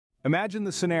Imagine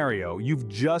the scenario: you've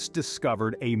just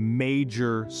discovered a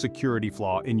major security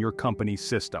flaw in your company's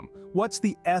system. What's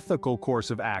the ethical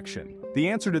course of action? The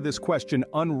answer to this question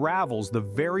unravels the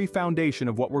very foundation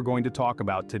of what we're going to talk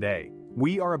about today.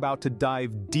 We are about to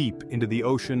dive deep into the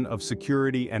ocean of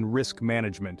security and risk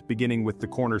management, beginning with the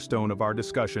cornerstone of our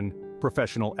discussion,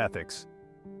 professional ethics.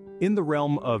 In the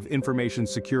realm of information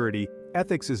security,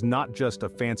 ethics is not just a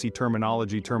fancy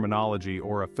terminology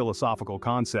or a philosophical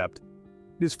concept.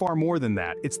 It is far more than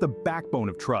that. It's the backbone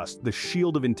of trust, the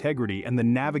shield of integrity, and the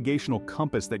navigational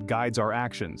compass that guides our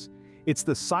actions. It's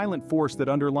the silent force that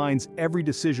underlines every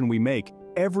decision we make,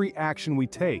 every action we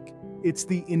take. It's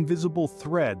the invisible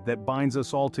thread that binds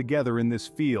us all together in this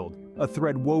field, a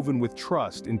thread woven with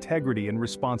trust, integrity, and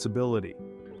responsibility.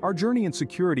 Our journey in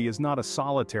security is not a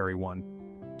solitary one.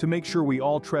 To make sure we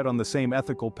all tread on the same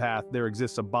ethical path, there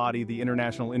exists a body, the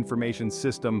International Information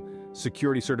System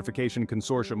Security Certification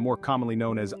Consortium, more commonly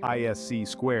known as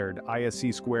ISC².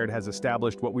 ISC² has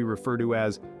established what we refer to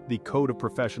as the Code of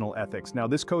Professional Ethics. Now,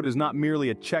 this code is not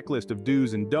merely a checklist of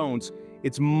do's and don'ts,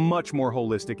 it's much more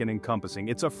holistic and encompassing.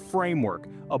 It's a framework,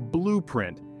 a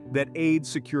blueprint that aids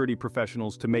security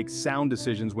professionals to make sound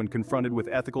decisions when confronted with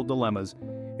ethical dilemmas.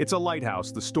 It's a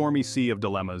lighthouse, the stormy sea of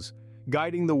dilemmas,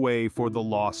 guiding the way for the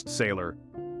lost sailor.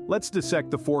 Let's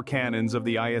dissect the four canons of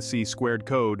the ISC²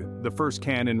 code. The first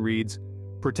canon reads,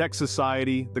 "Protect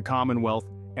society, the commonwealth,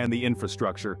 and the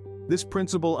infrastructure." This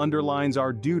principle underlines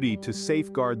our duty to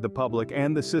safeguard the public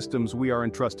and the systems we are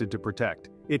entrusted to protect.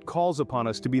 It calls upon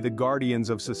us to be the guardians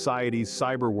of society's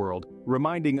cyber world,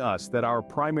 reminding us that our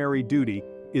primary duty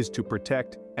is to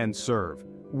protect and serve.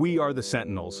 We are the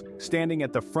sentinels, standing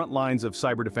at the front lines of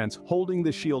cyber defense, holding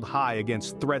the shield high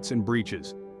against threats and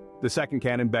breaches. The second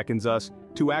canon beckons us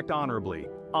to act honorably,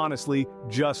 honestly,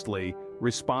 justly,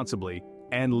 responsibly,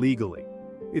 and legally.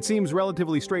 It seems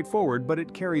relatively straightforward, but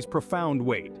it carries profound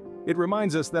weight. It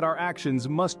reminds us that our actions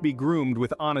must be groomed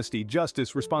with honesty,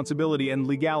 justice, responsibility, and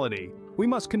legality. We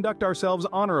must conduct ourselves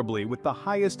honorably with the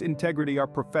highest integrity our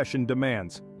profession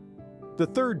demands. The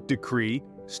third decree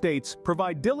states,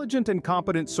 "Provide diligent and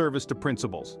competent service to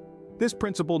principals." This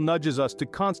principle nudges us to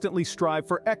constantly strive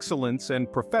for excellence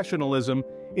and professionalism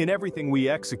in everything we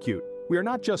execute. We are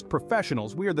not just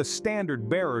professionals, we are the standard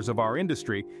bearers of our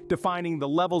industry, defining the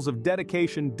levels of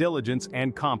dedication, diligence,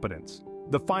 and competence.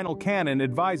 The final canon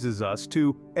advises us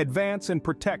to advance and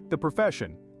protect the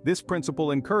profession. This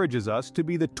principle encourages us to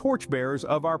be the torchbearers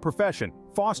of our profession,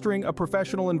 fostering a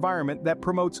professional environment that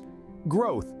promotes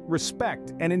growth,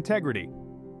 respect, and integrity.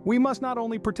 We must not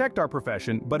only protect our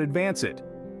profession, but advance it,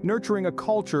 nurturing a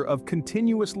culture of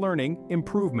continuous learning,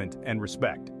 improvement, and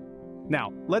respect.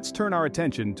 Now, let's turn our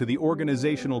attention to the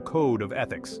Organizational Code of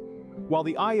Ethics. While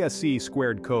the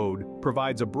ISC² code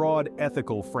provides a broad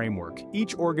ethical framework,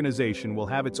 each organization will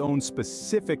have its own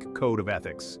specific code of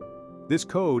ethics. This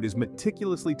code is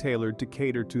meticulously tailored to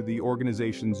cater to the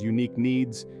organization's unique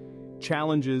needs,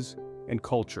 challenges, and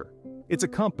culture. It's a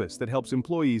compass that helps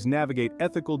employees navigate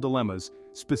ethical dilemmas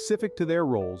specific to their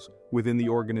roles within the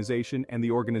organization and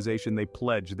the organization they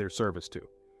pledge their service to.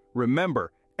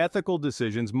 Remember, ethical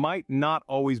decisions might not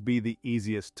always be the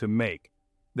easiest to make.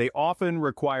 They often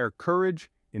require courage,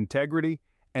 integrity,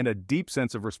 and a deep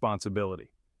sense of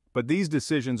responsibility. But these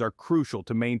decisions are crucial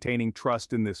to maintaining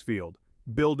trust in this field,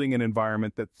 building an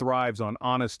environment that thrives on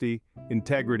honesty,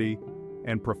 integrity,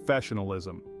 and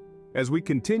professionalism. As we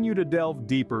continue to delve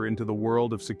deeper into the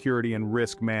world of security and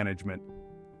risk management,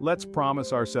 let's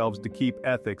promise ourselves to keep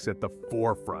ethics at the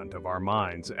forefront of our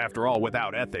minds. After all,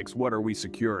 without ethics, what are we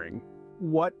securing?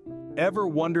 What? Ever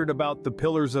wondered about the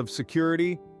pillars of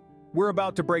security? We're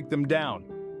about to break them down.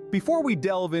 Before we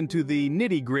delve into the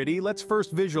nitty-gritty, let's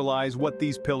first visualize what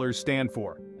these pillars stand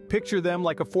for. Picture them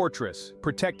like a fortress,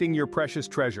 protecting your precious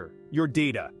treasure, your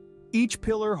data. Each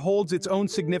pillar holds its own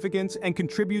significance and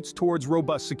contributes towards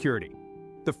robust security.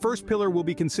 The first pillar we'll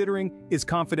be considering is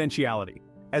confidentiality.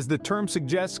 As the term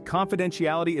suggests,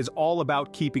 confidentiality is all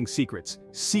about keeping secrets.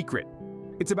 Secret.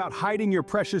 It's about hiding your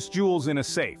precious jewels in a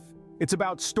safe. It's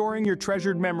about storing your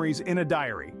treasured memories in a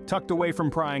diary, tucked away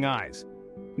from prying eyes.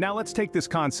 Now let's take this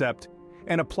concept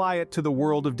and apply it to the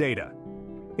world of data.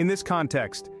 In this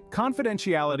context,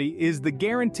 confidentiality is the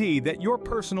guarantee that your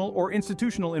personal or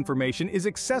institutional information is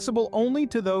accessible only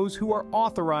to those who are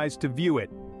authorized to view it.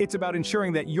 It's about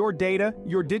ensuring that your data,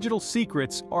 your digital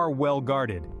secrets, are well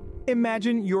guarded.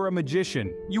 Imagine you're a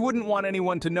magician. You wouldn't want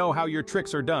anyone to know how your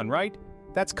tricks are done, right?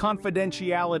 That's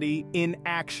confidentiality in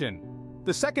action.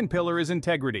 The second pillar is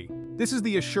integrity. This is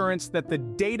the assurance that the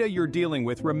data you're dealing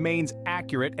with remains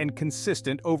accurate and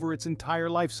consistent over its entire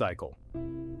life cycle.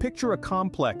 Picture a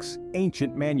complex,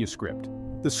 ancient manuscript.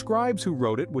 The scribes who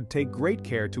wrote it would take great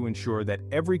care to ensure that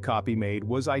every copy made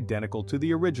was identical to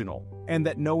the original, and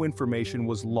that no information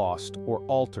was lost or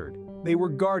altered. They were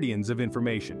guardians of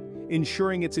information,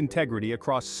 ensuring its integrity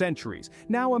across centuries.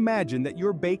 Now imagine that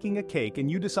you're baking a cake and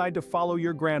you decide to follow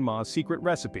your grandma's secret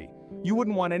recipe. You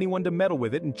wouldn't want anyone to meddle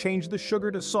with it and change the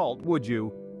sugar to salt, would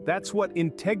you? That's what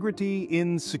integrity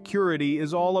in security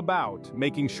is all about,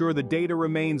 making sure the data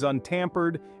remains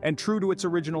untampered and true to its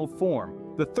original form.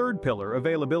 The third pillar,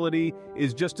 availability,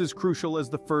 is just as crucial as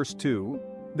the first two.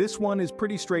 This one is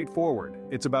pretty straightforward.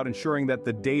 It's about ensuring that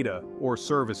the data or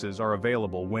services are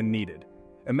available when needed.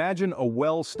 Imagine a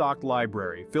well-stocked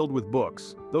library filled with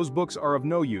books. Those books are of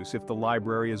no use if the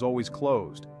library is always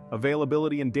closed.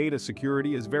 Availability and data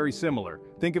security is very similar.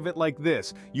 Think of it like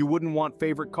this: you wouldn't want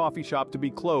favorite coffee shop to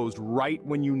be closed right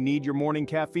when you need your morning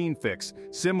caffeine fix.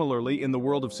 Similarly, in the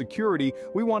world of security,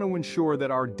 we want to ensure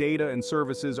that our data and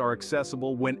services are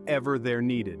accessible whenever they're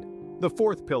needed. The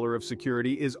fourth pillar of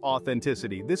security is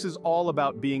authenticity. This is all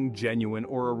about being genuine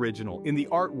or original. In the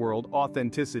art world,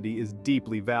 authenticity is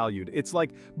deeply valued. It's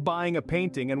like buying a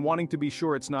painting and wanting to be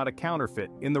sure it's not a counterfeit.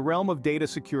 In the realm of data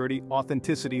security,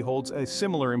 authenticity holds a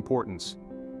similar importance.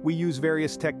 We use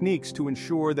various techniques to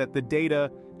ensure that the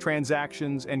data,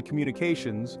 transactions, and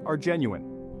communications are genuine.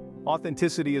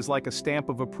 Authenticity is like a stamp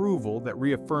of approval that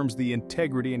reaffirms the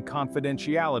integrity and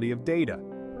confidentiality of data.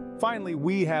 Finally,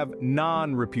 we have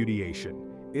non-repudiation.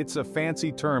 It's a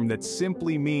fancy term that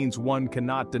simply means one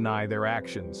cannot deny their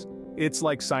actions. It's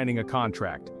like signing a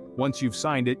contract. Once you've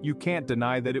signed it, you can't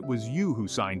deny that it was you who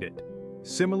signed it.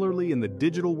 Similarly, in the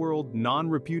digital world,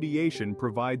 non-repudiation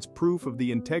provides proof of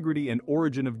the integrity and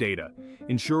origin of data,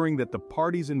 ensuring that the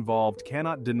parties involved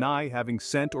cannot deny having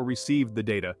sent or received the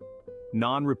data.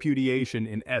 Non-repudiation,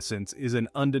 in essence, is an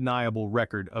undeniable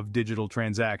record of digital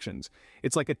transactions.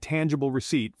 It's like a tangible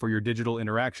receipt for your digital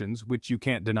interactions, which you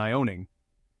can't deny owning.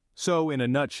 So, in a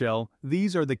nutshell,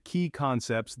 these are the key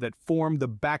concepts that form the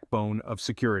backbone of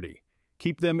security.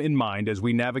 Keep them in mind as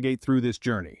we navigate through this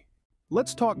journey.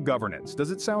 Let's talk governance.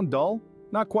 Does it sound dull?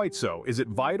 Not quite so. Is it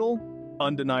vital?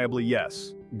 Undeniably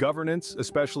yes. Governance,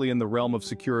 especially in the realm of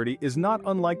security, is not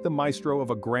unlike the maestro of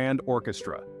a grand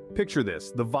orchestra. Picture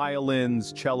this: the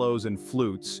violins, cellos, and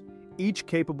flutes, each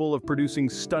capable of producing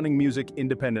stunning music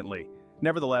independently.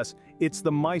 Nevertheless, it's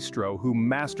the maestro who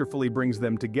masterfully brings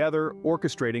them together,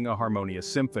 orchestrating a harmonious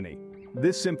symphony.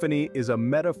 This symphony is a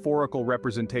metaphorical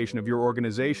representation of your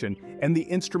organization, and the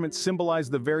instruments symbolize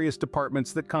the various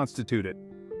departments that constitute it.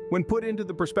 When put into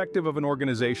the perspective of an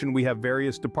organization, we have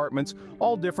various departments,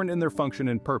 all different in their function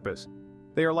and purpose.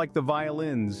 They are like the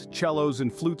violins, cellos,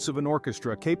 and flutes of an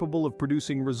orchestra, capable of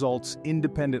producing results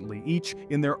independently, each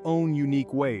in their own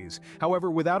unique ways.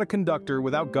 However, without a conductor,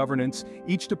 without governance,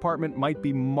 each department might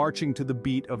be marching to the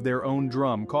beat of their own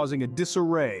drum, causing a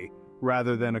disarray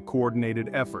rather than a coordinated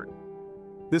effort.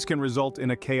 This can result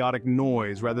in a chaotic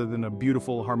noise rather than a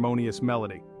beautiful, harmonious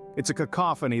melody. It's a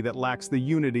cacophony that lacks the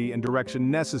unity and direction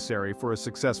necessary for a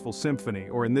successful symphony,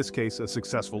 or in this case, a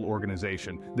successful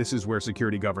organization. This is where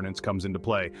security governance comes into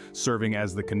play, serving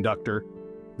as the conductor.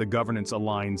 The governance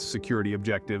aligns security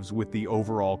objectives with the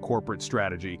overall corporate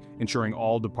strategy, ensuring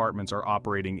all departments are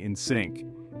operating in sync.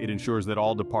 It ensures that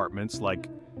all departments, like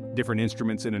different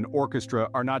instruments in an orchestra,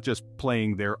 are not just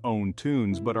playing their own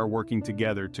tunes, but are working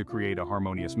together to create a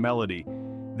harmonious melody.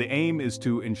 The aim is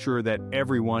to ensure that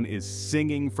everyone is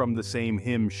singing from the same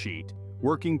hymn sheet,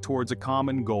 working towards a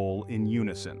common goal in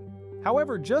unison.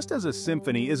 However, just as a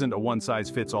symphony isn't a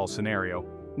one-size-fits-all scenario,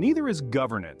 neither is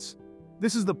governance.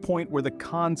 This is the point where the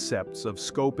concepts of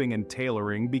scoping and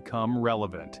tailoring become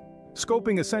relevant.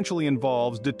 Scoping essentially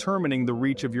involves determining the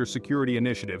reach of your security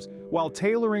initiatives, while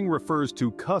tailoring refers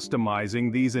to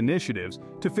customizing these initiatives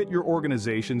to fit your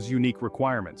organization's unique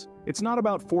requirements. It's not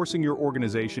about forcing your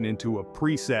organization into a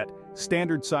preset,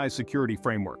 standard-sized security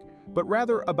framework, but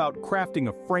rather about crafting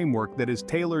a framework that is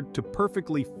tailored to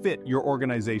perfectly fit your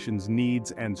organization's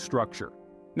needs and structure.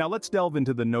 Now let's delve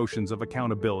into the notions of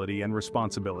accountability and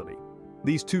responsibility.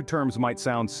 These two terms might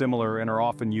sound similar and are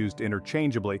often used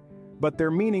interchangeably, but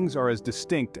their meanings are as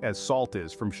distinct as salt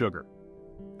is from sugar.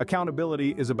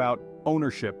 Accountability is about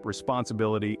ownership,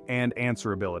 responsibility, and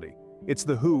answerability. It's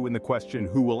the who in the question,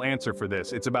 who will answer for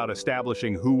this? It's about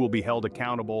establishing who will be held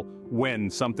accountable when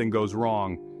something goes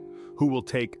wrong, who will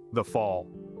take the fall.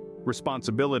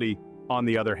 Responsibility, on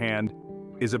the other hand,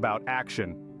 is about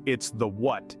action. It's the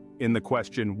what in the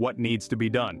question, what needs to be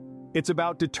done. It's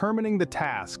about determining the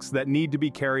tasks that need to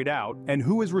be carried out and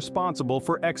who is responsible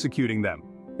for executing them.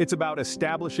 It's about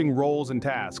establishing roles and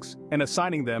tasks and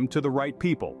assigning them to the right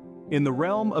people. In the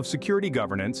realm of security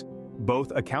governance,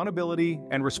 both accountability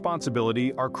and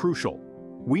responsibility are crucial.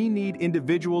 We need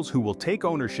individuals who will take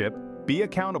ownership, be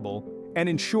accountable, and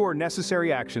ensure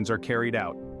necessary actions are carried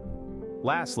out.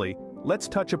 Lastly, let's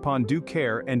touch upon due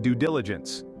care and due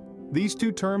diligence. These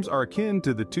two terms are akin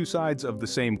to the two sides of the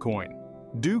same coin.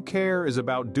 Due care is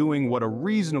about doing what a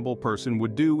reasonable person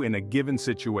would do in a given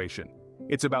situation.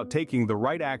 It's about taking the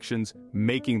right actions,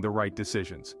 making the right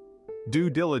decisions. Due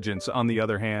diligence, on the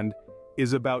other hand,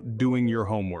 is about doing your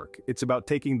homework. It's about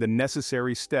taking the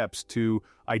necessary steps to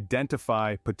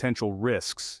identify potential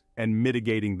risks and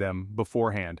mitigating them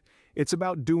beforehand. It's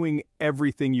about doing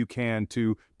everything you can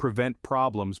to prevent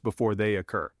problems before they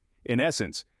occur. In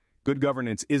essence, good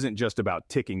governance isn't just about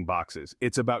ticking boxes.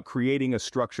 It's about creating a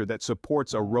structure that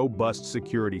supports a robust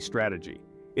security strategy.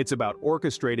 It's about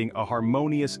orchestrating a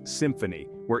harmonious symphony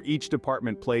where each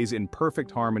department plays in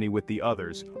perfect harmony with the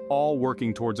others, all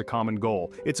working towards a common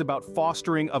goal. It's about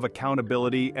fostering of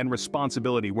accountability and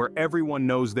responsibility where everyone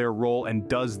knows their role and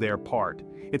does their part.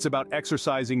 It's about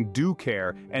exercising due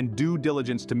care and due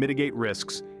diligence to mitigate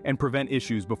risks and prevent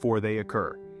issues before they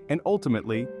occur. And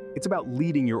ultimately, it's about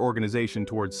leading your organization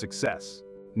towards success.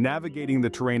 Navigating the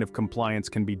terrain of compliance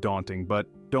can be daunting, but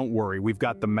don't worry, we've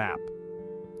got the map.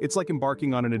 It's like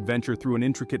embarking on an adventure through an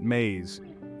intricate maze,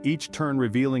 each turn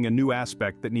revealing a new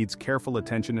aspect that needs careful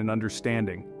attention and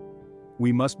understanding.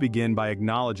 We must begin by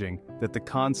acknowledging that the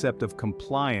concept of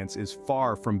compliance is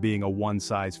far from being a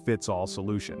one-size-fits-all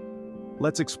solution.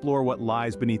 Let's explore what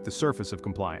lies beneath the surface of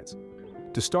compliance.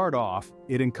 To start off,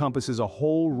 it encompasses a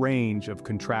whole range of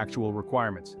contractual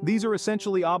requirements. These are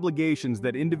essentially obligations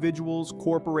that individuals,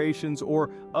 corporations, or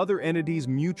other entities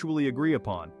mutually agree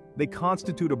upon. They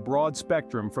constitute a broad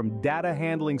spectrum from data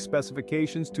handling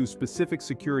specifications to specific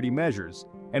security measures,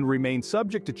 and remain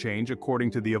subject to change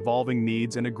according to the evolving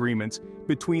needs and agreements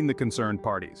between the concerned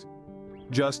parties.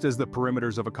 Just as the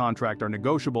perimeters of a contract are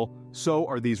negotiable, so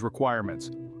are these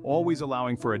requirements, always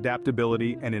allowing for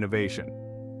adaptability and innovation.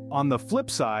 On the flip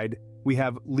side, we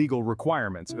have legal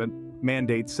requirements,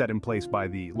 mandates set in place by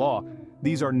the law.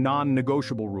 These are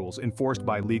non-negotiable rules enforced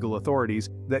by legal authorities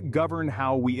that govern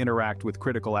how we interact with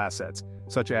critical assets,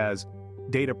 such as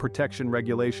data protection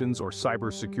regulations or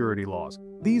cybersecurity laws.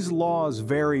 These laws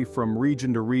vary from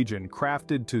region to region,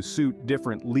 crafted to suit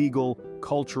different legal,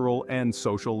 cultural, and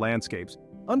social landscapes.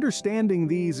 Understanding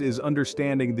these is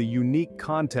understanding the unique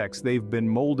context they've been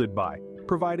molded by,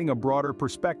 providing a broader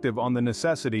perspective on the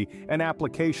necessity and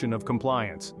application of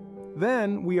compliance.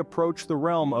 Then we approach the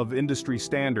realm of industry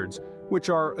standards, which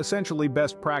are essentially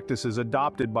best practices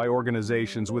adopted by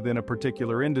organizations within a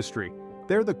particular industry.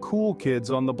 They're the cool kids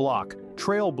on the block,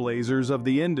 trailblazers of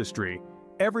the industry.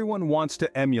 Everyone wants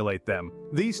to emulate them.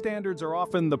 These standards are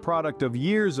often the product of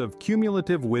years of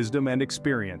cumulative wisdom and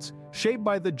experience, shaped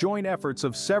by the joint efforts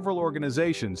of several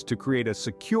organizations to create a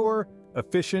secure,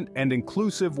 efficient, and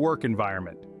inclusive work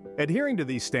environment. Adhering to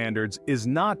these standards is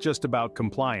not just about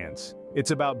compliance.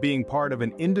 It's about being part of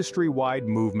an industry-wide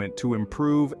movement to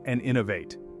improve and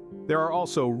innovate. There are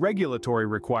also regulatory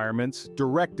requirements,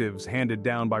 directives handed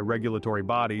down by regulatory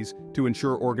bodies to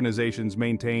ensure organizations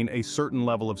maintain a certain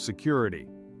level of security.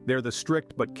 They're the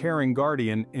strict but caring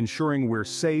guardian, ensuring we're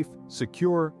safe,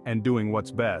 secure, and doing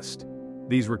what's best.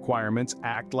 These requirements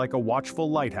act like a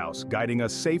watchful lighthouse, guiding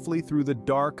us safely through the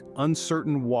dark,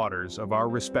 uncertain waters of our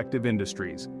respective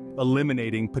industries,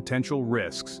 eliminating potential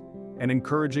risks, and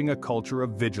encouraging a culture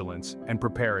of vigilance and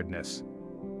preparedness.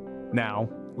 Now,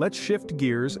 let's shift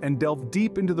gears and delve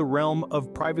deep into the realm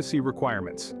of privacy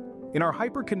requirements. In our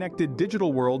hyper-connected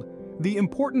digital world, the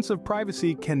importance of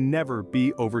privacy can never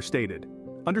be overstated.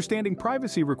 Understanding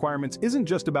privacy requirements isn't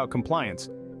just about compliance.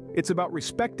 It's about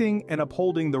respecting and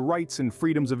upholding the rights and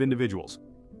freedoms of individuals.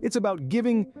 It's about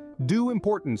giving due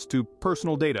importance to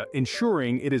personal data,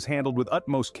 ensuring it is handled with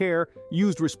utmost care,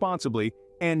 used responsibly,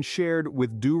 and shared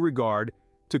with due regard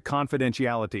to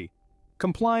confidentiality.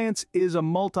 Compliance is a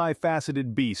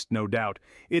multifaceted beast, no doubt.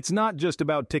 It's not just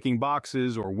about ticking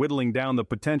boxes or whittling down the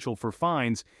potential for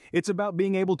fines. It's about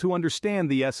being able to understand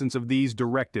the essence of these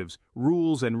directives,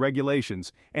 rules, and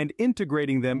regulations, and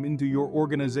integrating them into your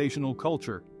organizational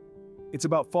culture. It's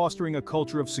about fostering a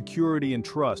culture of security and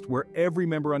trust where every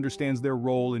member understands their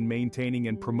role in maintaining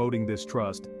and promoting this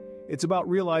trust. It's about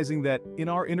realizing that in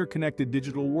our interconnected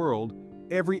digital world,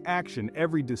 every action,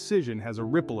 every decision has a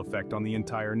ripple effect on the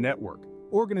entire network.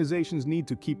 Organizations need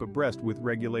to keep abreast with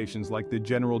regulations like the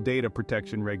General Data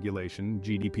Protection Regulation,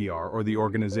 GDPR, or the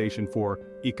Organization for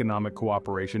Economic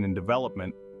Cooperation and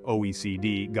Development,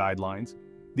 OECD, guidelines.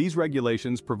 These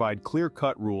regulations provide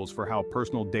clear-cut rules for how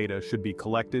personal data should be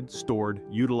collected, stored,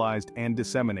 utilized, and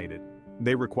disseminated.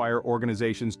 They require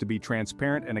organizations to be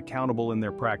transparent and accountable in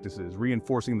their practices,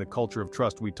 reinforcing the culture of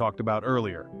trust we talked about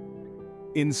earlier.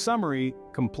 In summary,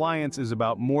 compliance is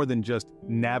about more than just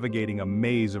navigating a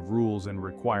maze of rules and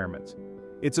requirements.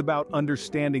 It's about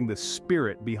understanding the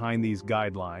spirit behind these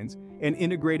guidelines and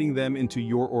integrating them into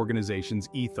your organization's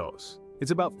ethos.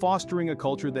 It's about fostering a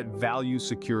culture that values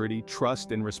security,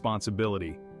 trust, and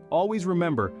responsibility. Always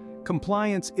remember,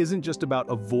 compliance isn't just about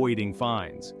avoiding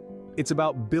fines. It's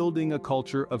about building a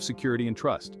culture of security and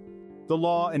trust. The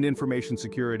law and information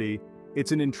security,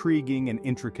 it's an intriguing and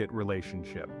intricate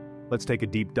relationship. Let's take a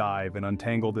deep dive and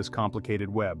untangle this complicated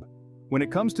web. When it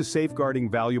comes to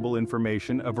safeguarding valuable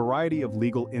information, a variety of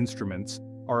legal instruments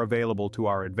are available to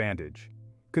our advantage.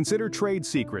 Consider trade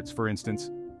secrets, for instance.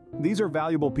 These are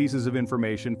valuable pieces of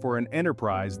information for an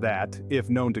enterprise that, if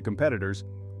known to competitors,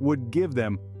 would give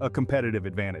them a competitive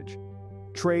advantage.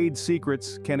 Trade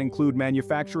secrets can include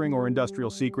manufacturing or industrial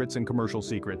secrets and commercial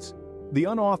secrets. The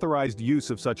unauthorized use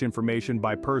of such information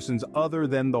by persons other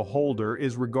than the holder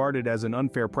is regarded as an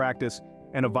unfair practice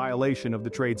and a violation of the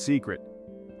trade secret.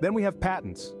 Then we have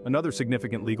patents, another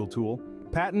significant legal tool.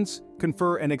 Patents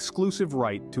confer an exclusive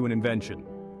right to an invention,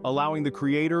 allowing the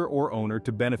creator or owner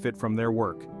to benefit from their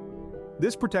work.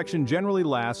 This protection generally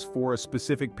lasts for a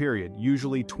specific period,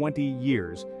 usually 20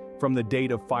 years, from the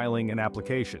date of filing an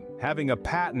application. Having a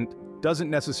patent doesn't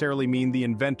necessarily mean the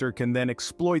inventor can then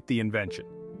exploit the invention.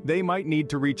 They might need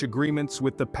to reach agreements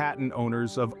with the patent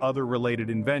owners of other related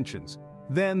inventions.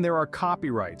 Then there are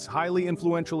copyrights, highly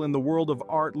influential in the world of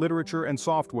art, literature, and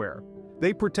software.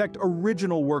 They protect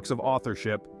original works of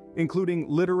authorship, including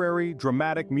literary,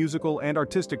 dramatic, musical, and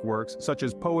artistic works such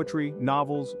as poetry,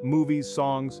 novels, movies,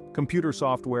 songs, computer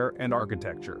software, and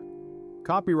architecture.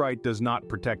 Copyright does not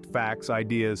protect facts,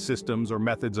 ideas, systems, or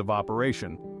methods of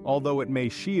operation, although it may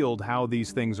shield how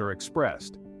these things are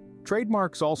expressed.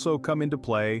 Trademarks also come into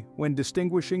play when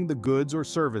distinguishing the goods or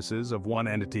services of one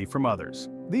entity from others.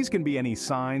 These can be any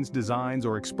signs, designs,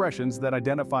 or expressions that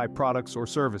identify products or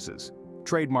services.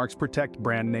 Trademarks protect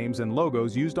brand names and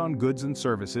logos used on goods and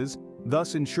services,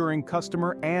 thus ensuring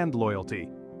customer and loyalty.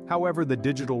 However, the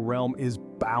digital realm is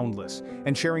boundless,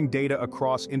 and sharing data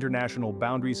across international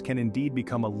boundaries can indeed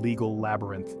become a legal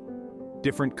labyrinth.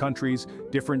 Different countries,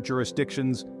 different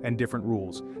jurisdictions, and different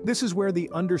rules. This is where the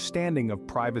understanding of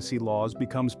privacy laws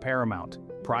becomes paramount.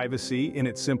 Privacy, in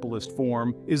its simplest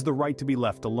form, is the right to be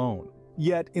left alone.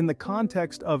 Yet, in the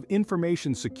context of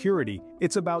information security,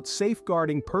 it's about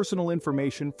safeguarding personal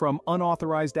information from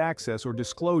unauthorized access or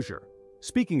disclosure.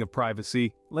 Speaking of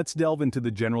privacy, let's delve into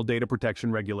the General Data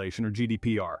Protection Regulation, or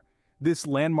GDPR. This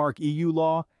landmark EU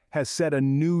law has set a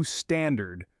new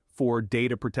standard for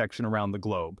data protection around the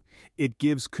globe. It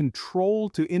gives control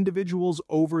to individuals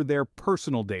over their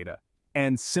personal data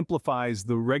and simplifies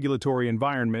the regulatory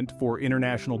environment for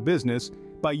international business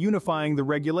by unifying the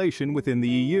regulation within the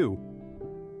EU.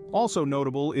 Also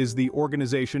notable is the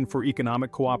Organization for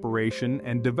Economic Cooperation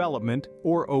and Development,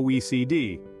 or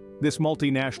OECD. This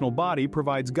multinational body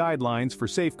provides guidelines for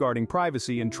safeguarding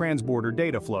privacy and transborder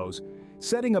data flows,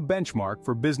 setting a benchmark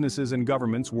for businesses and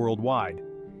governments worldwide.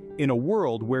 In a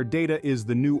world where data is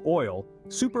the new oil,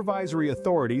 supervisory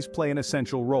authorities play an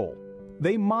essential role.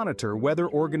 They monitor whether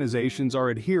organizations are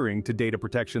adhering to data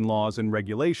protection laws and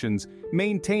regulations,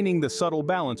 maintaining the subtle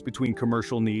balance between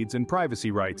commercial needs and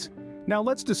privacy rights. Now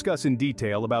let's discuss in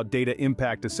detail about data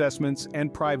impact assessments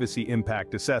and privacy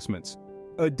impact assessments.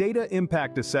 A data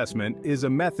impact assessment is a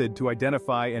method to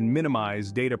identify and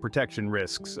minimize data protection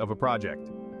risks of a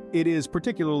project. It is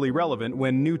particularly relevant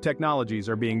when new technologies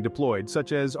are being deployed,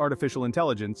 such as artificial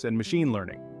intelligence and machine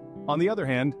learning. On the other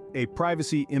hand, a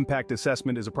privacy impact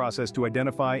assessment is a process to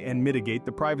identify and mitigate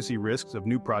the privacy risks of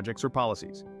new projects or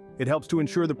policies. It helps to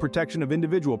ensure the protection of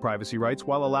individual privacy rights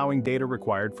while allowing data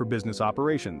required for business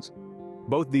operations.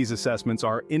 Both these assessments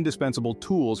are indispensable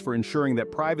tools for ensuring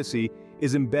that privacy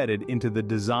is embedded into the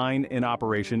design and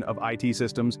operation of IT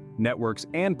systems, networks,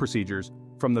 and procedures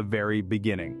from the very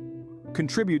beginning.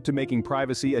 Contribute to making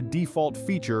privacy a default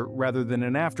feature rather than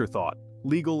an afterthought.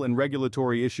 Legal and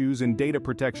regulatory issues in data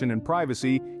protection and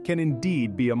privacy can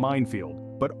indeed be a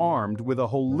minefield, but armed with a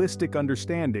holistic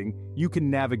understanding, you can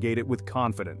navigate it with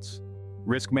confidence.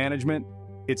 Risk management?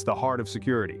 It's the heart of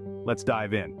security. Let's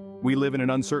dive in. We live in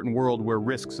an uncertain world where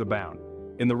risks abound.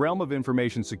 In the realm of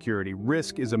information security,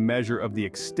 risk is a measure of the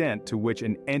extent to which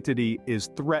an entity is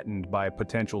threatened by a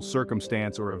potential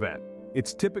circumstance or event.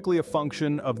 It's typically a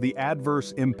function of the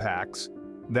adverse impacts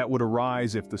that would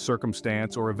arise if the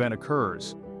circumstance or event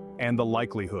occurs, and the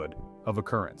likelihood of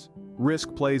occurrence.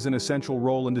 Risk plays an essential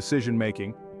role in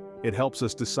decision-making. It helps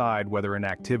us decide whether an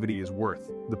activity is worth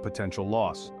the potential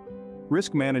loss.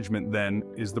 Risk management, then,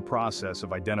 is the process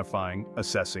of identifying,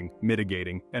 assessing,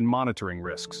 mitigating, and monitoring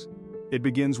risks. It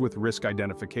begins with risk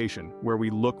identification, where we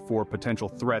look for potential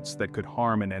threats that could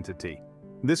harm an entity.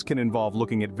 This can involve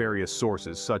looking at various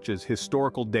sources, such as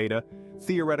historical data,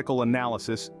 theoretical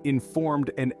analysis,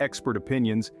 informed and expert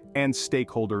opinions, and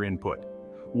stakeholder input.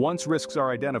 Once risks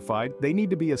are identified, they need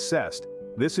to be assessed.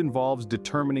 This involves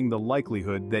determining the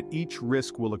likelihood that each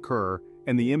risk will occur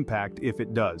and the impact if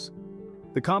it does.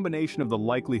 The combination of the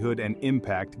likelihood and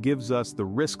impact gives us the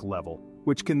risk level,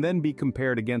 which can then be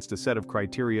compared against a set of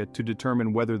criteria to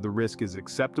determine whether the risk is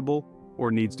acceptable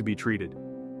or needs to be treated.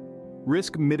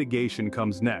 Risk mitigation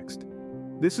comes next.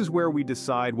 This is where we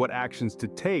decide what actions to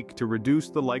take to reduce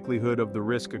the likelihood of the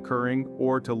risk occurring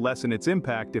or to lessen its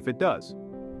impact if it does.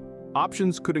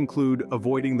 Options could include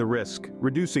avoiding the risk,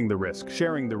 reducing the risk,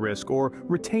 sharing the risk, or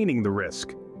retaining the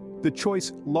risk. The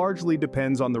choice largely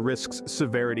depends on the risk's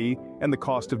severity and the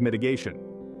cost of mitigation.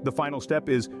 The final step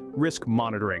is risk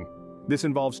monitoring. This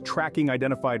involves tracking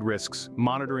identified risks,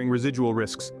 monitoring residual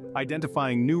risks,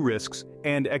 identifying new risks,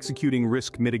 and executing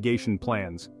risk mitigation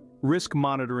plans. Risk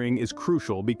monitoring is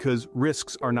crucial because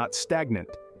risks are not stagnant.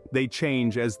 They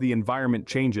change as the environment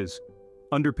changes.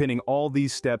 Underpinning all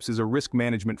these steps is a risk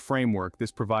management framework.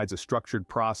 This provides a structured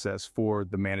process for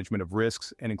the management of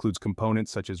risks and includes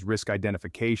components such as risk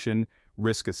identification,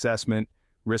 risk assessment,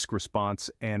 risk response,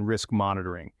 and risk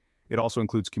monitoring. It also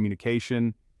includes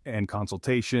communication and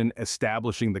consultation,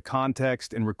 establishing the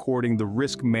context, and recording the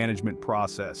risk management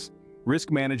process. Risk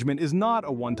management is not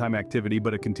a one-time activity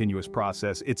but a continuous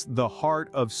process. It's the heart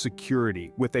of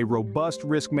security. With a robust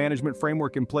risk management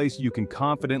framework in place, you can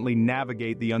confidently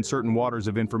navigate the uncertain waters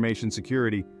of information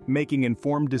security, making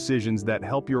informed decisions that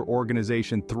help your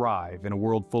organization thrive in a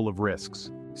world full of risks.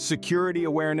 Security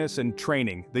awareness and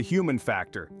training, the human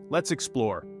factor. Let's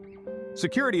explore.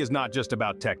 Security is not just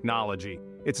about technology.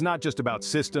 It's not just about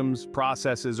systems,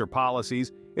 processes, or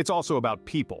policies. It's also about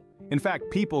people. In fact,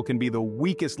 people can be the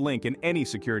weakest link in any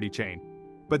security chain,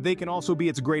 but they can also be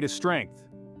its greatest strength.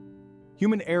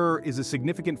 Human error is a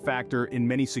significant factor in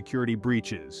many security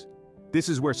breaches. This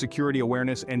is where security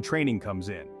awareness and training comes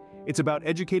in. It's about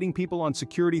educating people on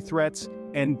security threats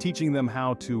and teaching them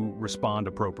how to respond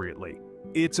appropriately.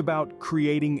 It's about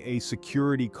creating a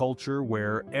security culture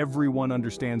where everyone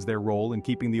understands their role in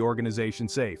keeping the organization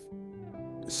safe.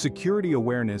 Security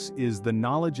awareness is the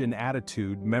knowledge and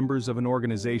attitude members of an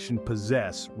organization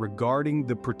possess regarding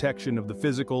the protection of the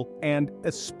physical and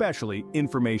especially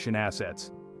information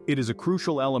assets. It is a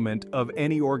crucial element of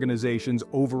any organization's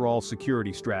overall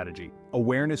security strategy.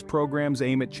 Awareness programs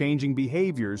aim at changing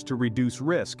behaviors to reduce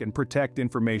risk and protect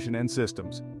information and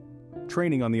systems.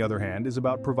 Training, on the other hand, is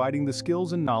about providing the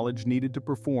skills and knowledge needed to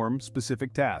perform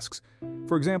specific tasks.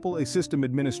 For example, a system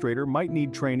administrator might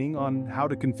need training on how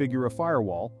to configure a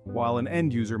firewall, while an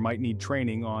end user might need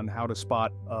training on how to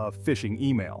spot a phishing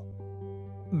email.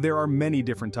 There are many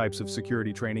different types of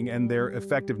security training, and their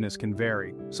effectiveness can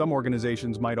vary. Some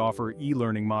organizations might offer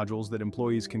e-learning modules that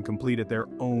employees can complete at their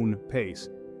own pace.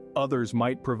 Others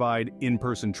might provide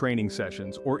in-person training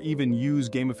sessions or even use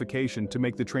gamification to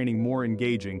make the training more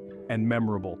engaging and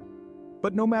memorable.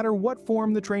 But no matter what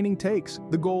form the training takes,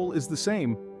 the goal is the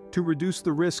same: to reduce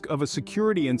the risk of a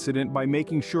security incident by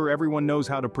making sure everyone knows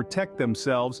how to protect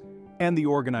themselves and the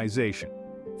organization.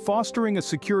 Fostering a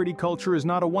security culture is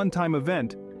not a one-time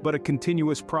event, but a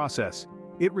continuous process.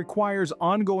 It requires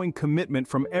ongoing commitment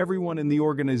from everyone in the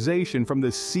organization, from the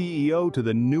CEO to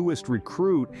the newest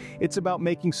recruit. It's about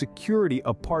making security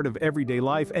a part of everyday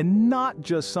life and not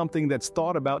just something that's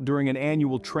thought about during an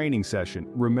annual training session.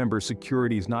 Remember,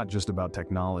 security is not just about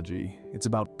technology, it's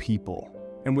about people.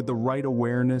 And with the right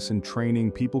awareness and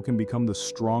training, people can become the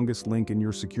strongest link in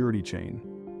your security chain.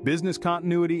 Business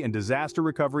continuity and disaster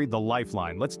recovery, the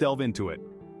lifeline. Let's delve into it.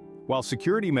 While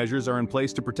security measures are in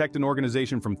place to protect an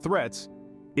organization from threats,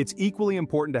 it's equally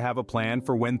important to have a plan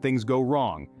for when things go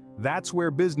wrong. That's where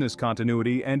business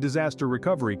continuity and disaster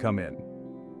recovery come in.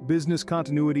 Business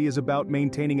continuity is about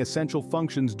maintaining essential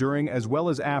functions during as well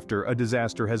as after a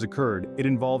disaster has occurred. It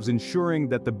involves ensuring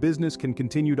that the business can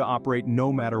continue to operate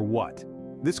no matter what.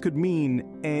 This could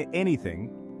mean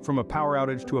anything from a power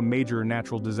outage to a major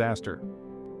natural disaster.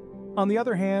 On the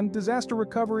other hand, disaster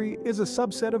recovery is a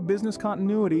subset of business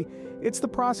continuity. It's the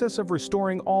process of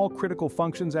restoring all critical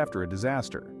functions after a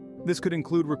disaster. This could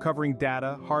include recovering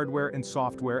data, hardware, and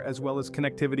software, as well as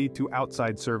connectivity to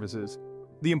outside services.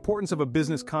 The importance of a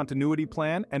business continuity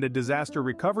plan and a disaster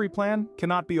recovery plan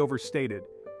cannot be overstated.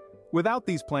 Without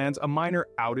these plans, a minor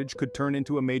outage could turn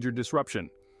into a major disruption.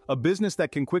 A business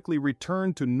that can quickly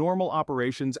return to normal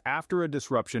operations after a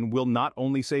disruption will not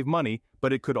only save money,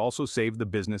 but it could also save the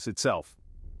business itself.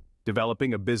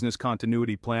 Developing a business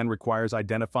continuity plan requires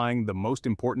identifying the most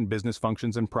important business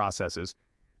functions and processes,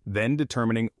 then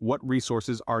determining what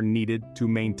resources are needed to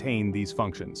maintain these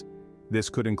functions. This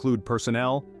could include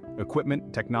personnel,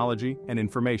 equipment, technology, and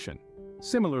information.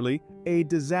 Similarly, a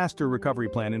disaster recovery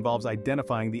plan involves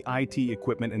identifying the IT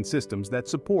equipment and systems that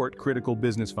support critical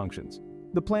business functions.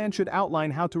 The plan should outline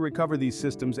how to recover these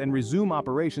systems and resume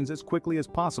operations as quickly as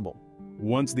possible.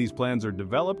 Once these plans are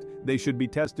developed, they should be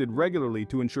tested regularly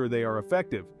to ensure they are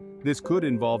effective. This could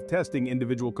involve testing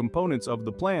individual components of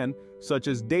the plan, such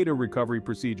as data recovery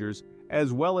procedures,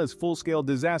 as well as full-scale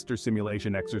disaster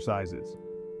simulation exercises.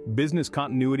 Business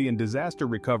continuity and disaster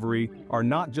recovery are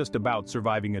not just about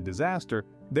surviving a disaster,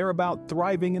 they're about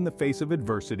thriving in the face of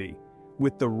adversity.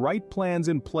 With the right plans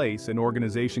in place, an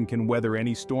organization can weather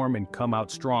any storm and come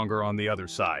out stronger on the other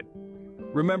side.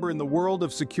 Remember, in the world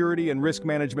of security and risk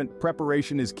management,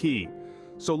 preparation is key.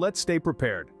 So let's stay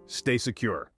prepared, stay secure.